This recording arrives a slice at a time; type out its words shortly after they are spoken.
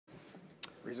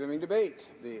Resuming debate,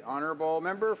 the Honourable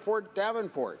Member for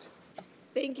Davenport.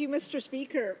 Thank you, Mr.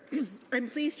 Speaker. I'm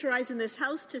pleased to rise in this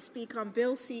House to speak on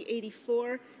Bill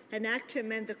C-84, an act to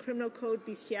amend the Criminal Code,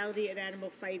 bestiality and animal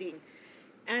fighting.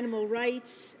 Animal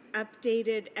rights,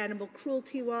 updated animal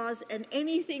cruelty laws, and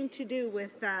anything to do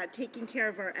with taking care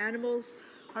of our animals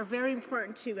are very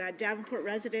important to Davenport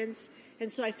residents,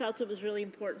 and so I felt it was really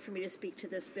important for me to speak to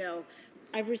this bill.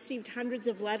 I've received hundreds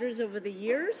of letters over the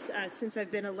years since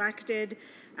I've been elected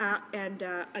and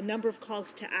a number of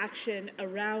calls to action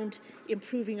around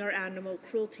improving our animal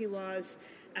cruelty laws,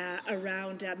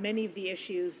 around many of the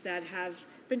issues that have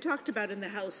been talked about in the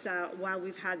House while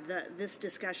we've had this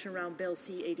discussion around Bill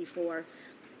C-84.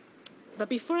 But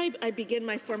before I begin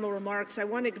my formal remarks, I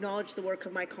want to acknowledge the work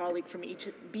of my colleague from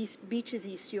Beaches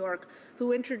East York,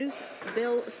 who introduced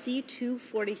Bill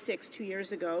C-246 2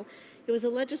 years ago. It was a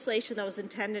legislation that was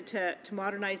intended to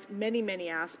modernize many, many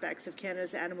aspects of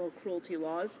Canada's animal cruelty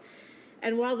laws.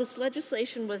 And while this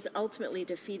legislation was ultimately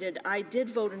defeated, I did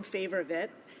vote in favor of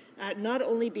it, not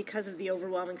only because of the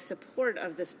overwhelming support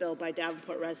of this bill by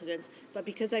Davenport residents, but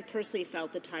because I personally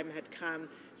felt the time had come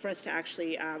for us to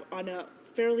actually, on a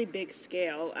fairly big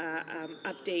scale,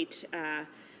 update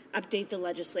the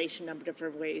legislation in a number of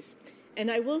different ways. And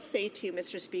I will say to you,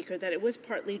 Mr. Speaker, that it was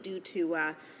partly due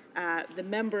to the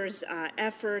members'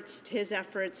 efforts, his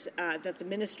efforts, that the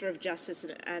Minister of Justice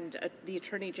and the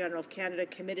Attorney General of Canada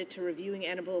committed to reviewing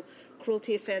animal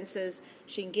cruelty offences.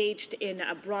 She engaged in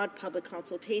a broad public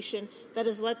consultation that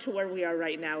has led to where we are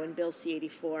right now in Bill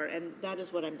C-84, and that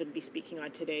is what I'm going to be speaking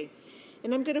on today.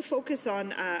 And I'm going to focus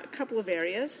on a couple of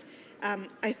areas.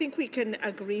 I think we can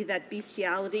agree that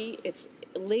bestiality, its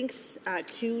links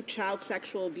to child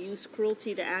sexual abuse,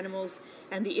 cruelty to animals,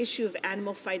 and the issue of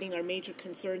animal fighting are major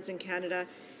concerns in Canada.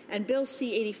 And Bill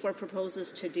C-84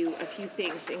 proposes to do a few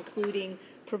things, including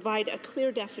provide a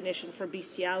clear definition for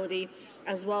bestiality,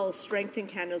 as well as strengthen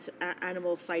Canada's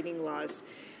animal fighting laws.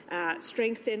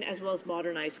 Strengthen as well as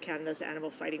modernize Canada's animal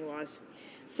fighting laws.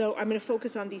 So I'm going to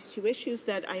focus on these two issues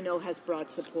that I know has broad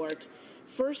support.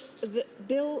 First, the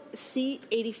Bill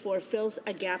C-84 fills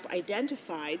a gap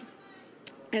identified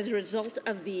as a result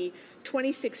of the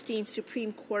 2016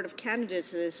 Supreme Court of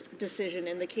Canada's decision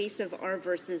in the case of R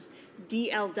versus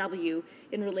DLW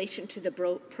in relation to the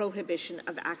prohibition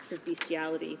of acts of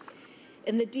bestiality.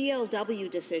 In the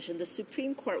DLW decision, the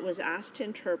Supreme Court was asked to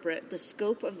interpret the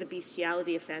scope of the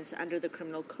bestiality offence under the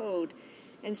Criminal Code,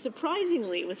 and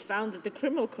surprisingly, it was found that the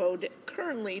Criminal Code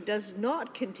currently does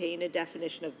not contain a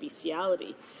definition of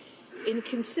bestiality. In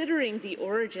considering the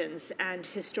origins and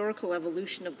historical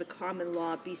evolution of the common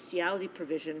law bestiality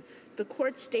provision, the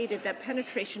Court stated that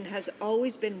penetration has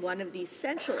always been one of the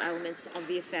essential elements of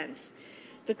the offence.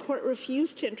 The Court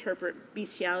refused to interpret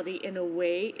bestiality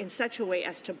in such a way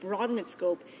as to broaden its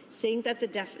scope, saying that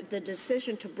the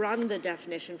decision to broaden the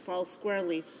definition falls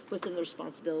squarely within the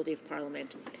responsibility of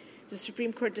Parliament. The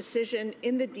Supreme Court decision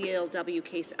in the DLW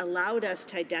case allowed us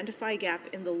to identify a gap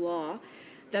in the law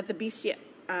that the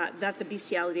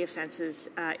bestiality offences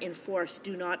in force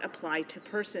do not apply to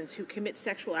persons who commit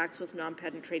sexual acts with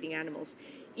non-penetrating animals,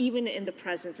 even in the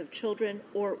presence of children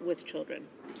or with children.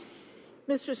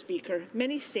 Mr. Speaker,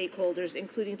 many stakeholders,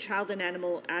 including child and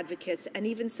animal advocates and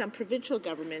even some provincial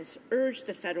governments, urged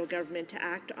the federal government to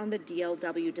act on the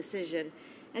DLW decision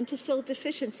and to fill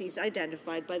deficiencies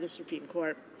identified by the Supreme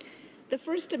Court. The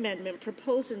First Amendment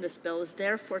proposed in this bill is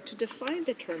therefore to define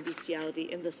the term bestiality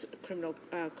in the Criminal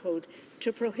Code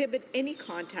to prohibit any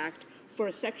contact for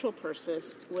a sexual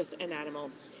purpose with an animal.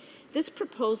 This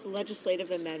proposed legislative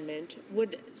amendment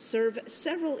would serve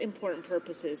several important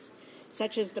purposes,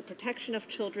 such as the protection of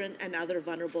children and other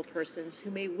vulnerable persons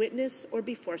who may witness or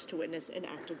be forced to witness an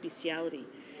act of bestiality.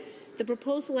 The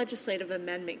proposed legislative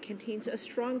amendment contains a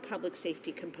strong public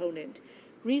safety component.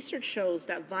 Research shows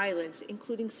that violence,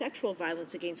 including sexual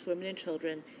violence against women and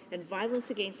children, and violence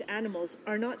against animals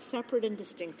are not separate and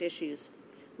distinct issues.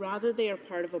 Rather, they are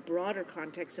part of a broader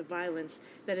context of violence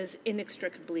that is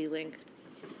inextricably linked.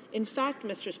 In fact,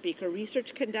 Mr. Speaker,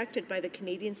 research conducted by the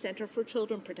Canadian Centre for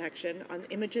Children Protection on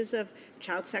images of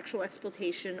child sexual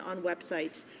exploitation on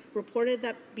websites reported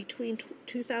that between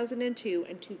 2002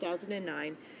 and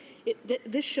 2009,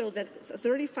 this showed that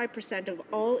 35% of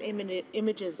all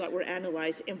images that were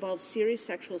analyzed involved serious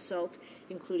sexual assault,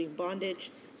 including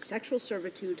bondage, sexual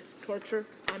servitude, torture,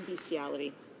 and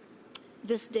bestiality.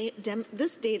 This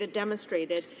data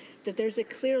demonstrated that there's a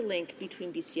clear link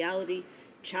between bestiality,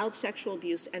 child sexual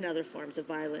abuse, and other forms of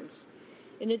violence.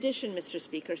 In addition, Mr.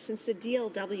 Speaker, since the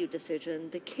DLW decision,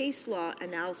 the case law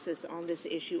analysis on this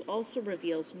issue also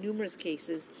reveals numerous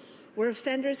cases where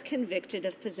offenders convicted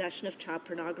of possession of child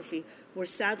pornography were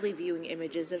sadly viewing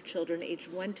images of children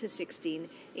aged 1 to 16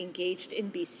 engaged in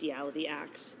bestiality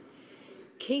acts.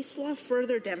 Case law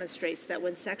further demonstrates that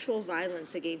when sexual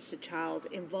violence against a child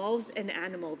involves an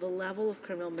animal, the level of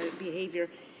criminal behavior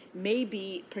may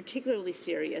be particularly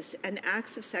serious, and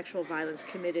acts of sexual violence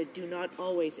committed do not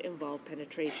always involve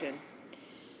penetration.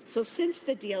 So since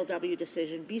the DLW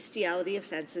decision, bestiality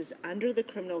offenses under the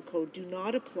Criminal Code do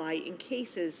not apply in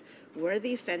cases where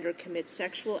the offender commits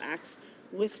sexual acts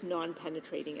with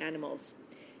non-penetrating animals.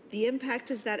 The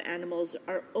impact is that animals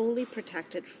are only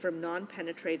protected from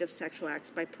non-penetrative sexual acts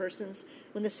by persons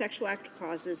when the sexual act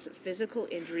causes physical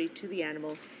injury to the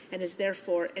animal and is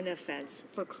therefore an offense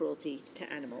for cruelty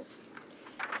to animals.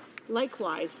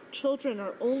 Likewise, children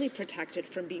are only protected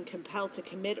from being compelled to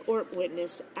commit or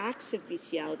witness acts of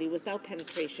bestiality without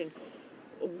penetration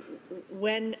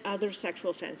when other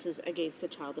sexual offenses against the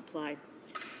child apply.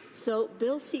 So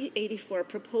Bill C-84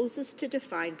 proposes to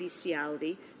define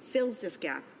bestiality, fills this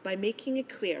gap by making it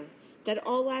clear that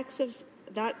all acts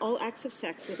of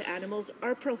sex with animals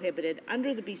are prohibited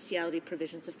under the bestiality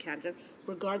provisions of Canada,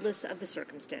 regardless of the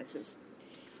circumstances.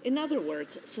 In other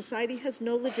words, society has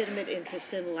no legitimate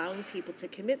interest in allowing people to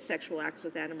commit sexual acts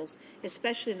with animals,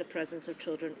 especially in the presence of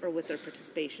children or with their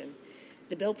participation.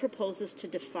 The bill proposes to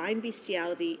define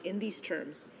bestiality in these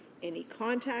terms: any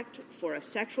contact for a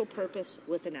sexual purpose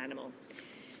with an animal.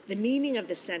 The meaning of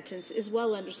this sentence is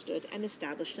well understood and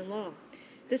established in law.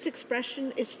 This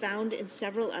expression is found in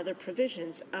several other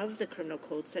provisions of the Criminal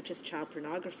Code, such as child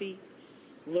pornography,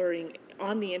 luring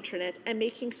on the internet, and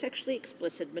making sexually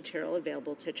explicit material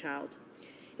available to a child.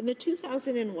 In the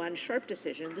 2001 Sharp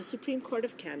decision, the Supreme Court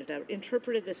of Canada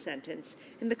interpreted the sentence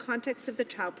in the context of the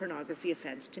child pornography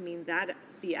offense to mean that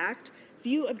the act,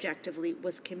 viewed objectively,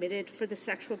 was committed for the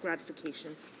sexual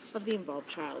gratification of the involved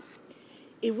child.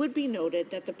 It would be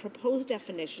noted that the proposed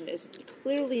definition is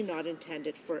clearly not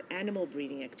intended for animal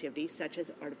breeding activities such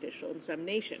as artificial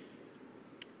insemination.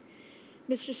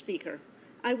 Mr. Speaker,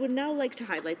 I would now like to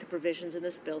highlight the provisions in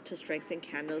this bill to strengthen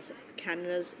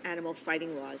Canada's animal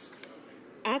fighting laws.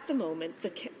 At the moment, the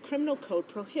Criminal Code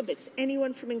prohibits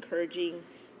anyone from encouraging,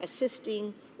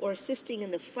 assisting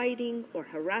in the fighting or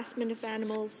harassment of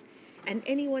animals, and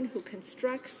anyone who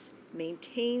constructs,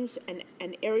 maintains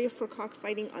an area for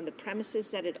cockfighting on the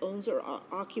premises that it owns or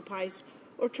occupies,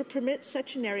 or to permit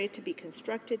such an area to be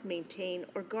constructed, maintained,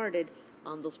 or guarded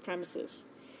on those premises.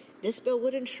 This bill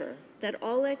would ensure that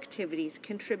all activities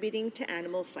contributing to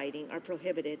animal fighting are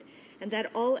prohibited and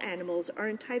that all animals are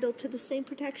entitled to the same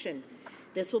protection.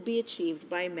 This will be achieved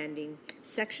by amending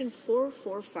Section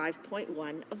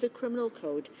 445.1 of the Criminal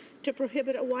Code to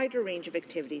prohibit a wider range of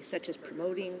activities such as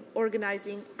promoting,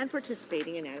 organizing, and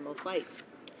participating in animal fights.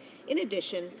 In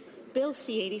addition, Bill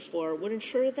C-84 would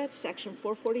ensure that Section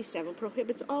 447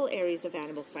 prohibits all areas of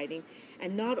animal fighting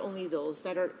and not only those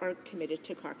that are committed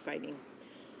to cockfighting.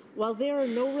 While there are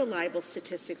no reliable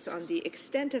statistics on the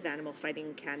extent of animal fighting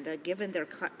in Canada, given their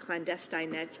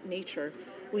clandestine nature,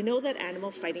 we know that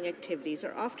animal fighting activities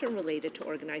are often related to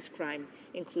organized crime,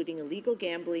 including illegal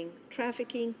gambling,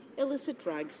 trafficking, illicit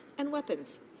drugs, and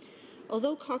weapons.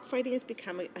 Although cockfighting has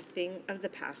become a thing of the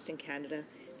past in Canada,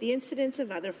 the incidence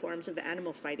of other forms of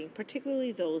animal fighting,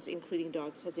 particularly those including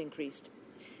dogs, has increased.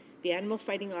 The animal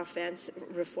fighting offense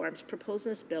reforms proposed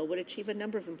in this bill would achieve a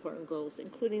number of important goals,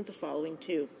 including the following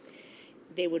two.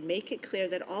 They would make it clear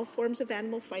that all forms of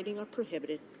animal fighting are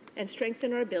prohibited and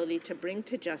strengthen our ability to bring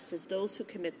to justice those who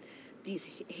commit these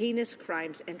heinous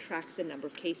crimes and track the number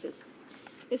of cases.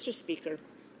 Mr. Speaker,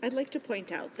 I'd like to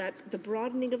point out that the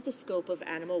broadening of the scope of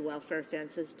animal welfare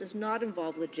offenses does not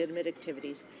involve legitimate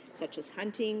activities such as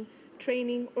hunting,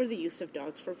 training, or the use of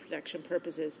dogs for protection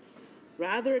purposes.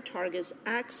 Rather, it targets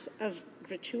acts of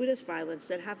gratuitous violence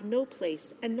that have no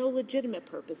place and no legitimate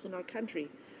purpose in our country.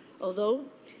 Although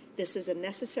this is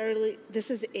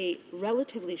a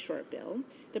relatively short bill,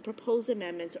 the proposed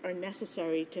amendments are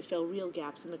necessary to fill real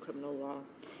gaps in the criminal law.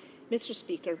 Mr.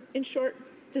 Speaker, in short,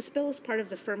 this bill is part of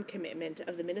the firm commitment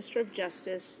of the Minister of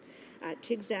Justice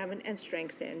to examine and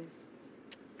strengthen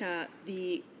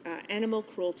the animal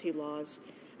cruelty laws.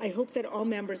 I hope that all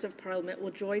members of Parliament will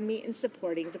join me in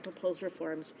supporting the proposed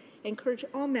reforms and encourage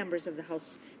all members of the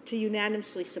House to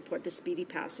unanimously support the speedy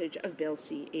passage of Bill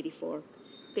C-84.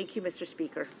 Thank you, Mr.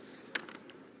 Speaker.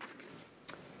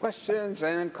 Questions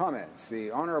and comments.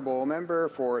 The Honourable Member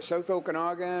for South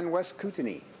Okanagan, West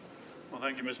Kootenay. Well,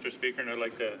 thank you, Mr. Speaker, and I'd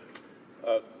like to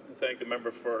thank the member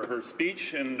for her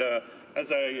speech. And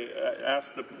as I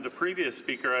asked the previous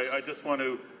speaker, I just want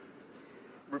to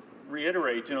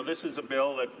reiterate, this is a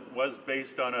bill that was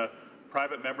based on a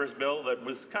private member's bill that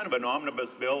was kind of an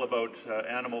omnibus bill about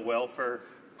animal welfare,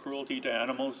 cruelty to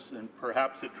animals, and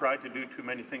perhaps it tried to do too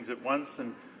many things at once.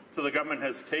 And so the government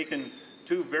has taken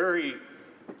two very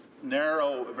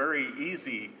narrow, very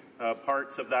easy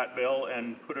parts of that bill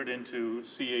and put it into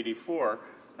C-84.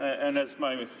 And as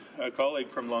my colleague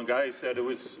from Longueuil said,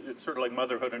 it's sort of like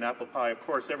motherhood and apple pie. Of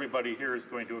course, everybody here is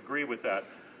going to agree with that.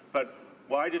 But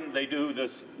why didn't they do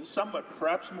this somewhat,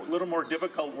 perhaps a little more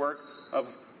difficult work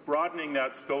of broadening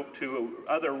that scope to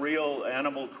other real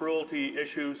animal cruelty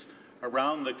issues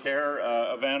around the care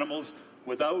of animals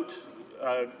without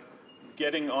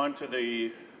getting onto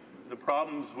the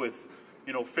problems with,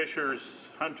 fishers,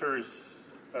 hunters,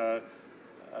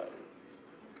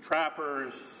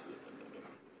 trappers,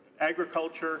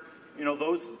 agriculture,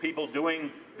 those people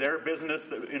doing their business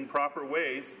in proper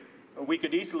ways. We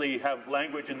could easily have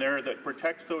language in there that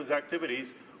protects those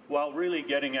activities while really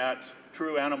getting at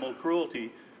true animal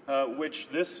cruelty, which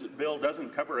this bill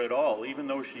doesn't cover at all, even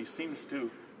though she seems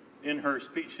to, in her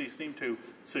speech, she seemed to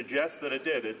suggest that it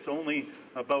did. It's only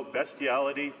about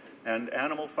bestiality and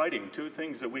animal fighting, two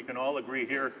things that we can all agree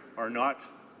here are not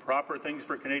proper things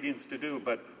for Canadians to do,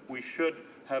 but we should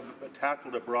have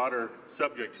tackled a broader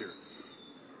subject here.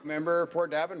 Member for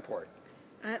Davenport.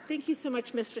 Thank you so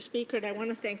much, Mr. Speaker, and I want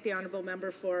to thank the honourable member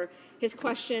for his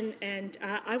question, and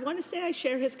I want to say I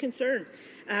share his concern.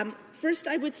 First,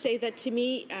 I would say that to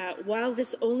me, while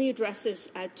this only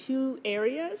addresses two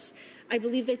areas, I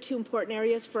believe they're two important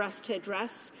areas for us to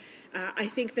address. I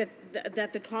think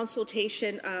that the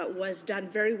consultation was done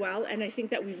very well, and I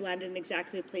think that we've landed in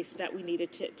exactly the place that we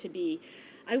needed to be.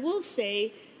 I will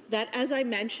say that, as I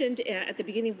mentioned at the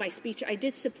beginning of my speech, I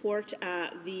did support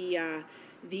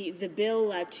the bill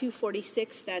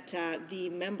 246 that the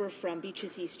member from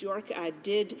Beaches East York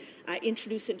did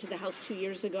introduce into the House 2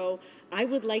 years ago. I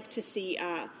would like to see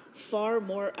far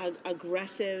more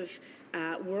aggressive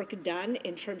work done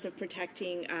in terms of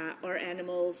protecting our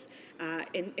animals,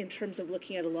 in terms of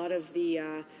looking at a lot of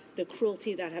the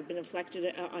cruelty that have been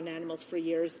inflicted on animals for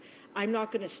years. I'm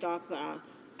not going to stop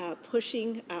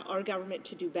pushing our government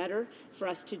to do better, for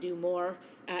us to do more.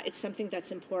 It's something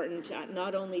that's important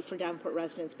not only for Davenport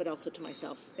residents but also to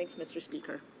myself. Thanks, Mr.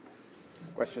 Speaker.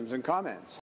 Questions and comments?